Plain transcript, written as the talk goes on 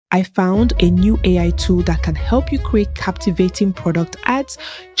I found a new AI tool that can help you create captivating product ads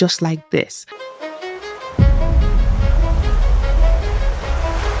just like this.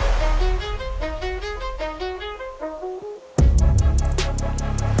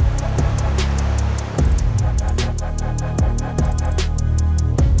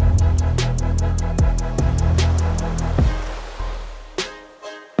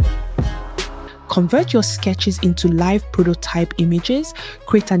 Convert your sketches into live prototype images,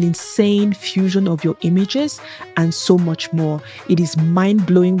 create an insane fusion of your images, and so much more. It is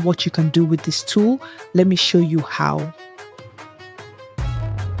mind-blowing what you can do with this tool. Let me show you how.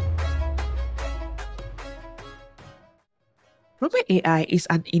 PromeAI is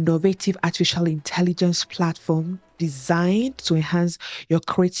an innovative artificial intelligence platform designed to enhance your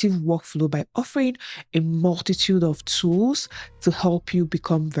creative workflow by offering a multitude of tools to help you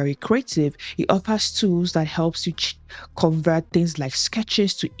become very creative. It offers tools that helps you convert things like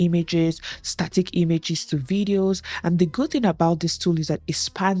sketches to images, static images to videos. And the good thing about this tool is that it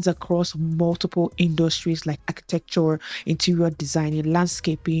spans across multiple industries like architecture, interior designing,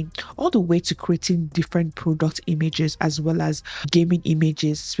 landscaping, all the way to creating different product images as well as gaming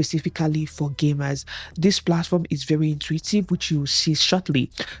images specifically for gamers. This platform is very intuitive, which you will see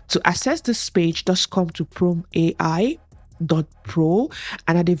shortly. To access this page, just come to PromeAI.pro,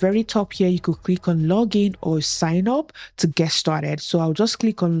 and at the very top here you could click on login or sign up to get started. So I'll just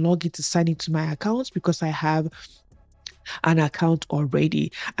click on login to sign into my account because I have an account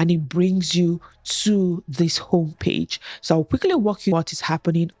already, and it brings you to this home page. So I'll quickly walk you what is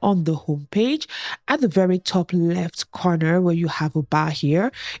happening on the home page. At the very top left corner where you have a bar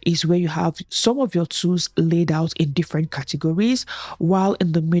here is where you have some of your tools laid out in different categories, while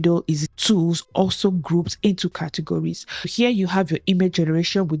in the middle is tools also grouped into categories. Here you have your image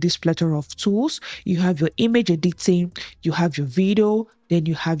generation with this plethora of tools. You have your image editing, you have your video, then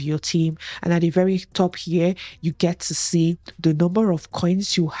you have your team, and at the very top here you get to see the number of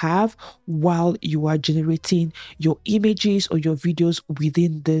coins you have while you are generating your images or your videos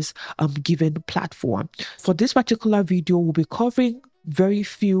within this given platform. For this particular video, we'll be covering very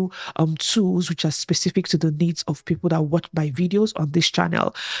few tools which are specific to the needs of people that watch my videos on this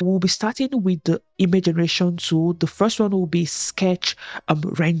channel. We'll be starting with the image generation tool. The first one will be sketch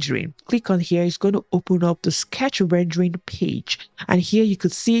rendering. Click on here, it's going to open up the sketch rendering page, and here you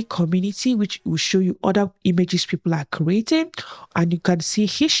could see community, which will show you other images people are creating, and you can see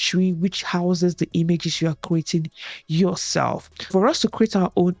history, which houses the images you are creating yourself. For us to create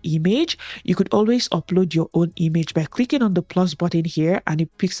our own image, you could always upload your own image by clicking on the plus button here, and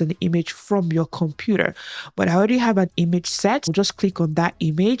it picks an image from your computer. But I already have an image set. We'll just click on that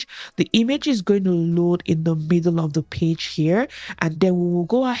image. The image is going to load in the middle of the page here, and then we will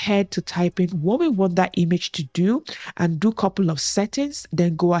go ahead to type in what we want that image to do and do a couple of settings,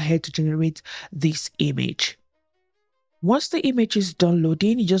 then go ahead to generate this image. Once the image is done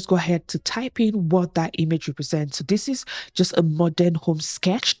loading, you just go ahead to type in what that image represents. So this is just a modern home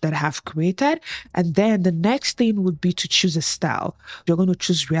sketch that I have created. And then the next thing would be to choose a style. You're going to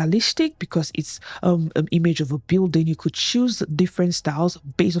choose realistic because it's an image of a building. You could choose different styles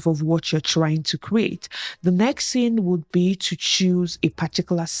based off of what you're trying to create. The next thing would be to choose a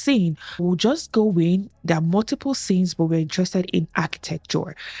particular scene. We'll just go in. There are multiple scenes, but we're interested in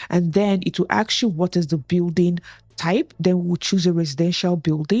architecture. And then it will ask you what is the building type. Then we'll choose a residential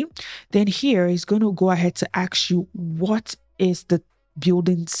building. Then here is going to go ahead to ask you what is the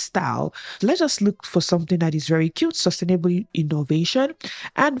building style. Let's just look for something that is very cute, sustainable innovation.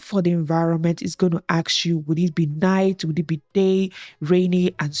 And for the environment, it's going to ask you, would it be night, would it be day,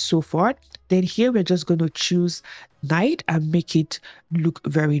 rainy, and so forth. Then here we're just going to choose night and make it look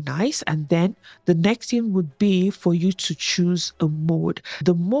very nice. And then the next thing would be for you to choose a mode.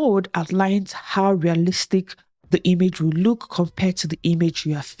 The mode outlines how realistic the image will look compared to the image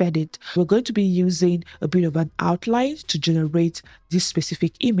you have fed it. We're going to be using a bit of an outline to generate this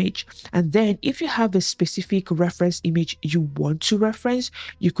specific image. And then if you have a specific reference image you want to reference,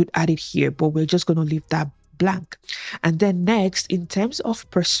 you could add it here, but we're just going to leave that blank. And then next, in terms of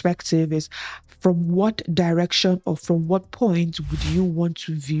perspective, is from what direction or from what point would you want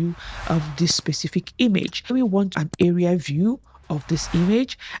to view this specific image? We want an area view of this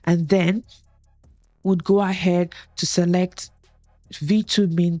image, and then would go ahead to select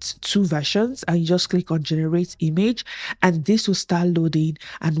V2 Mint 2 versions, and you just click on generate image, and this will start loading.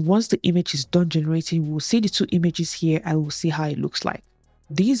 And once the image is done generating, we'll see the two images here and we'll see how it looks like.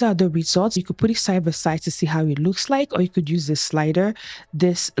 These are the results. You could put it side by side to see how it looks like, or you could use this slider.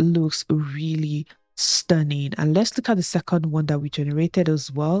 This looks really stunning. And let's look at the second one that we generated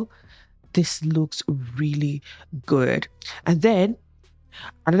as well. This looks really good. And then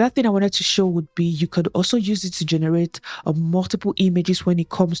Another thing I wanted to show would be you could also use it to generate multiple images when it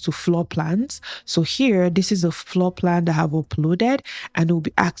comes to floor plans. So here, this is a floor plan that I have uploaded, and it will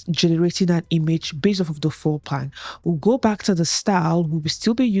be generating an image based off of the floor plan. We'll go back to the style. We'll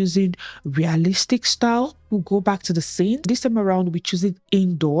still be using realistic style. We'll go back to the scene. This time around, we choose it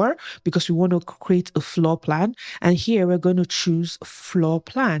indoor because we want to create a floor plan. And here we're going to choose floor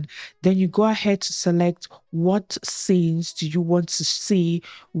plan. Then you go ahead to select what scenes do you want to see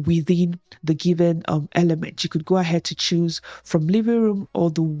within the given element. You could go ahead to choose from living room all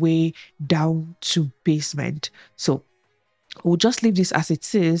the way down to basement. So we'll just leave this as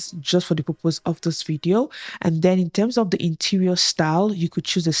it is just for the purpose of this video. And then in terms of the interior style, you could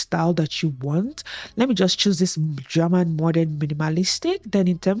choose a style that you want. Let me just choose this German modern minimalistic. Then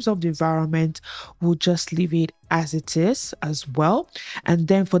in terms of the environment, we'll just leave it as it is as well. And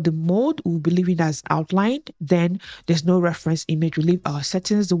then for the mode, we'll be leaving as outlined. Then there's no reference image. We leave our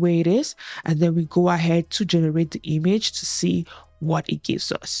settings the way it is. And then we go ahead to generate the image to see what it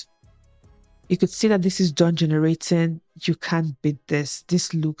gives us. You could see that this is done generating. You can't beat this.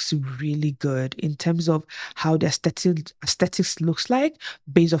 This looks really good in terms of how the aesthetics looks like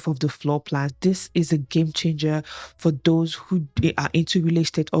based off of the floor plan. This is a game changer for those who are into real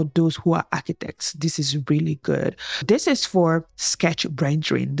estate or those who are architects. This is really good. This is for sketch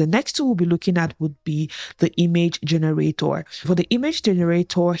rendering. The next tool we'll be looking at would be the image generator. For the image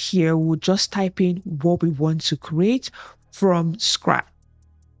generator here, we'll just type in what we want to create from scratch.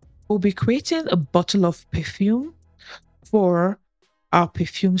 We'll be creating a bottle of perfume for our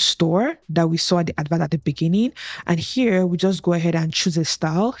perfume store that we saw at the advert at the beginning. And here we just go ahead and choose a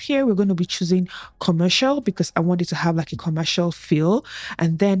style. Here we're going to be choosing commercial because I want it to have like a commercial feel.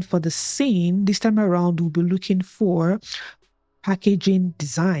 And then for the scene, this time around, we'll be looking for packaging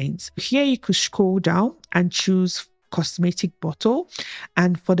designs. Here you could scroll down and choose cosmetic bottle,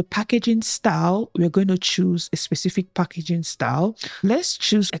 and for the packaging style we're going to choose a specific packaging style. Let's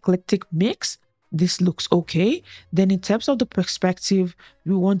choose eclectic mix. This looks okay. Then in terms of the perspective,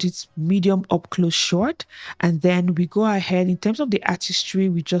 we want it medium up close short, and then we go ahead in terms of the artistry,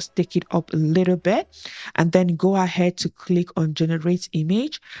 we just take it up a little bit and then go ahead to click on generate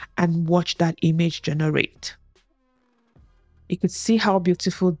image and watch that image generate. You could see how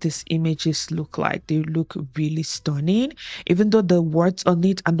beautiful these images look like. They look really stunning. Even though the words on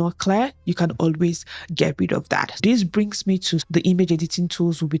it are not clear, you can always get rid of that. This brings me to the image editing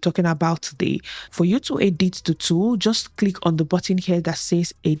tools we'll be talking about today. For you to edit the tool, just click on the button here that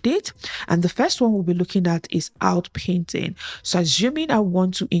says edit. And the first one we'll be looking at is outpainting. So assuming I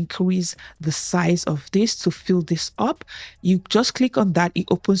want to increase the size of this to fill this up, you just click on that. It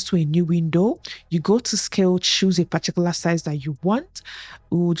opens to a new window. You go to scale, choose a particular size that you want.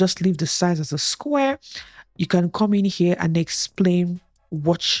 We'll just leave the size as a square. You can come in here and explain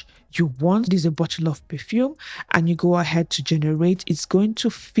what you want. This is a bottle of perfume, and you go ahead to generate. It's going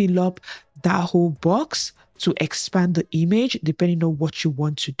to fill up that whole box to expand the image depending on what you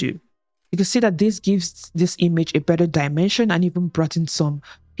want to do. You can see that this gives this image a better dimension and even brought in some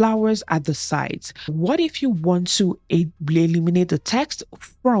flowers at the sides. What if you want to eliminate the text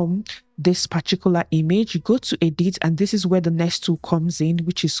from this particular image? You go to edit, and this is where the next tool comes in,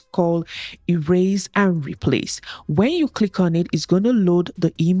 which is called erase and replace. When you click on it, it's going to load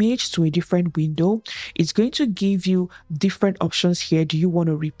the image to a different window. It's going to give you different options here. Do you want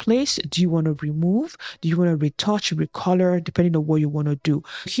to replace? Do you want to remove? Do you want to retouch, recolor, depending on what you want to do?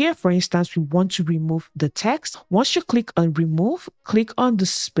 Here, for instance, we want to remove the text. Once you click on remove, click on the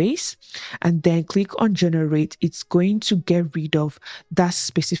space and then click on generate. It's going to get rid of that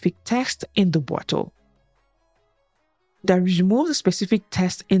specific text in the bottle. That removed the specific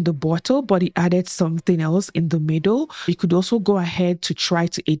text in the bottle, but it added something else in the middle. You could also go ahead to try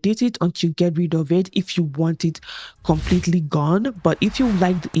to edit it until you get rid of it if you want it completely gone. But if you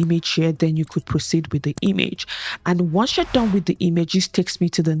like the image here, then you could proceed with the image. And once you're done with the image, this takes me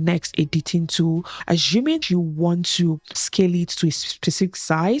to the next editing tool. Assuming you want to scale it to a specific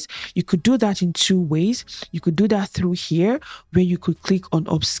size, you could do that in two ways. You could do that through here, where you could click on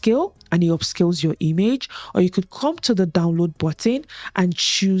upscale and it upscales your image, or you could come to the download button and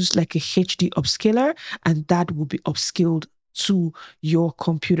choose like a HD upscaler, and that will be upscaled to your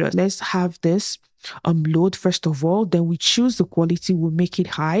computer. Let's have this load first of all. Then we choose the quality, we'll make it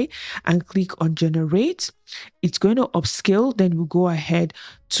high and click on generate. It's going to upscale. Then we'll go ahead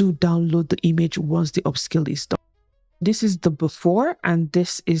to download the image once the upscale is done. This is the before and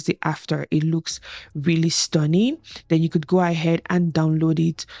this is the after. It looks really stunning. Then you could go ahead and download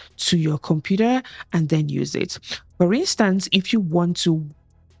it to your computer and then use it. For instance, if you want to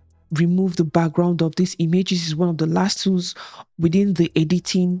remove the background of this image. This is one of the last tools within the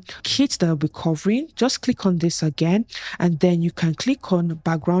editing kit that I'll be covering. Just click on this again, and then you can click on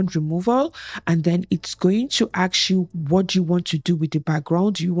background removal, and then it's going to ask you what do you want to do with the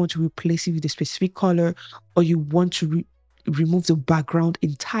background. Do you want to replace it with a specific color, or you want to remove the background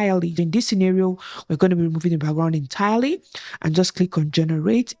entirely? In this scenario, we're going to be removing the background entirely, and just click on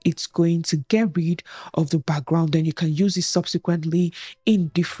generate. It's going to get rid of the background. Then you can use it subsequently in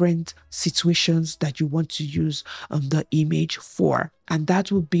different situations that you want to use the image for. And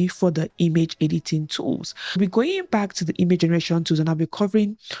that will be for the image editing tools. We're going back to the image generation tools, and I'll be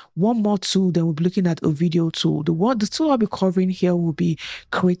covering one more tool. Then we'll be looking at a video tool. The tool I'll be covering here will be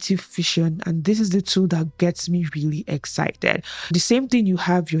Creative Fusion, and this is the tool that gets me really excited. The same thing, you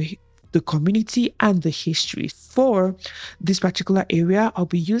have the community and the history. For this particular area, I'll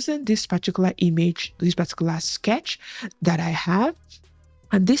be using this particular image, this particular sketch that I have.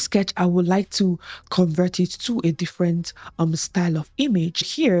 And this sketch, I would like to convert it to a different style of image.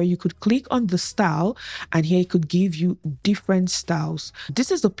 Here, you could click on the style, and here it could give you different styles.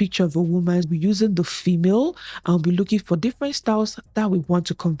 This is a picture of a woman. We're using the female, and we'll be looking for different styles that we want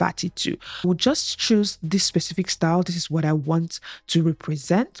to convert it to. We'll just choose this specific style. This is what I want to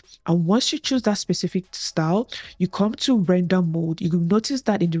represent. And once you choose that specific style, you come to render mode. You will notice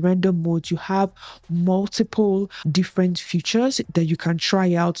that in the render mode, you have multiple different features that you can try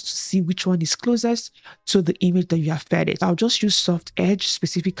out to see which one is closest to the image that you have fed it. I'll just use soft edge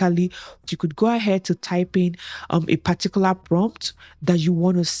specifically. You could go ahead to type in a particular prompt that you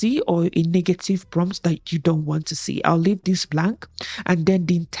want to see, or a negative prompt that you don't want to see. I'll leave this blank, and then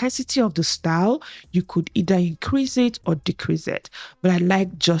the intensity of the style, you could either increase it or decrease it, but I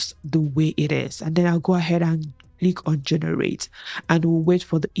like just the way it is. And then I'll go ahead and click on generate, and we'll wait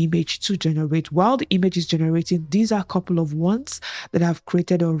for the image to generate. While the image is generating, these are a couple of ones that I've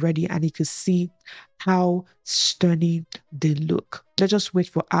created already, and you can see how stunning they look. Let's just wait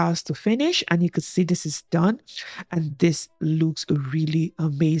for ours to finish, and you can see this is done, and this looks really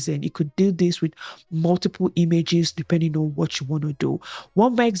amazing. You could do this with multiple images depending on what you want to do.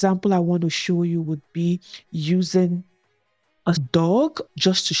 One more example I want to show you would be using a dog,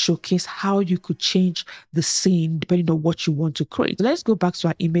 just to showcase how you could change the scene depending on what you want to create. Let's go back to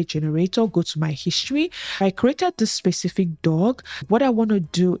our image generator, go to my history. I created this specific dog. What I want to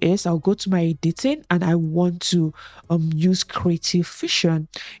do is I'll go to my editing, and I want to use Creative Fusion.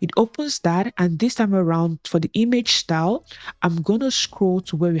 It opens that, and this time around for the image style, I'm going to scroll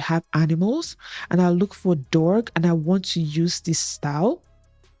to where we have animals, and I'll look for dog, and I want to use this style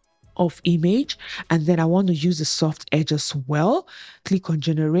of image, and then I want to use the soft edge as well. Click on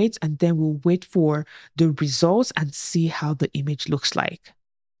generate, and then we'll wait for the results and see how the image looks like.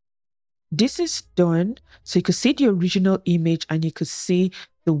 This is done, so you can see the original image, and you can see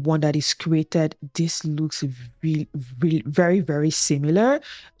the one that is created. This looks really, very, very similar.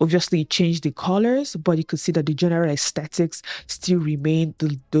 Obviously, it changed the colors, but you can see that the general aesthetics still remain.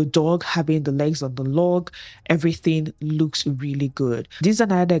 The dog having the legs on the log, everything looks really good. This is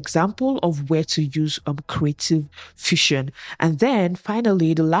another example of where to use Creative Fusion. And then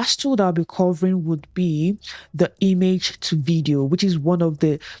finally, the last tool that I'll be covering would be the image to video, which is one of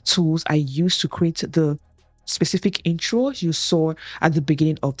the tools I use to create the specific intro you saw at the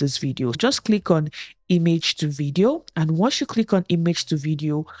beginning of this video. Just click on image to video, and once you click on image to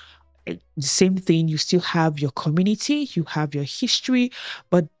video, the same thing, you still have your community, you have your history,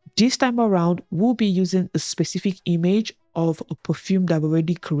 but this time around we'll be using a specific image of a perfume that I've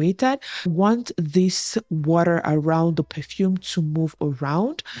already created. I want this water around the perfume to move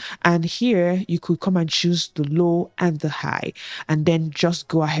around, and here you could come and choose the low and the high, and then just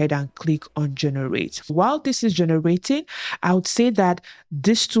go ahead and click on generate. While this is generating, I would say that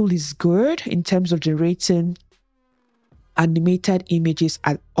this tool is good in terms of generating animated images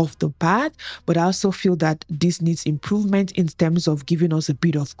off the bat, but I also feel that this needs improvement in terms of giving us a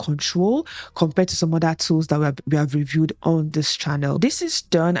bit of control compared to some other tools that we have reviewed on this channel. This is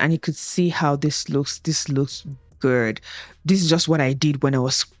done, and you could see how this looks. This looks good. This is just what I did when I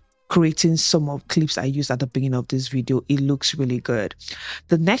was creating some of clips I used at the beginning of this video. It looks really good.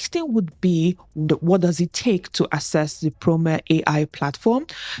 The next thing would be, what does it take to access the PromeAI platform?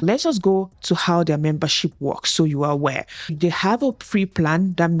 Let's just go to how their membership works so you are aware. They have a free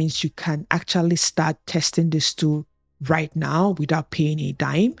plan. That means you can actually start testing this tool right now without paying a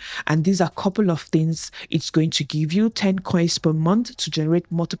dime, and these are a couple of things it's going to give you: 10 coins per month to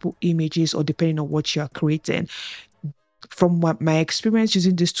generate multiple images, or depending on what you are creating. From what my experience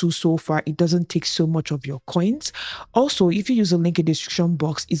using this tool so far, it doesn't take so much of your coins. Also, if you use a link in the description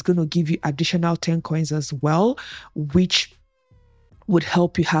box, it's going to give you additional 10 coins as well, which would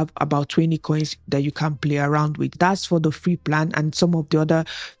help you have about 20 coins that you can play around with. That's for the free plan and some of the other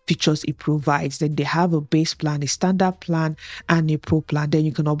features it provides. Then they have a base plan, a standard plan, and a pro plan. Then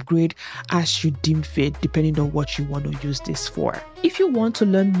you can upgrade as you deem fit, depending on what you want to use this for. If you want to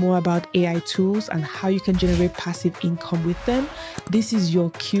learn more about AI tools and how you can generate passive income with them, this is your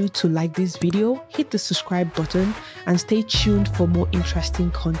cue to like this video, hit the subscribe button, and stay tuned for more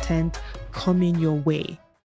interesting content coming your way.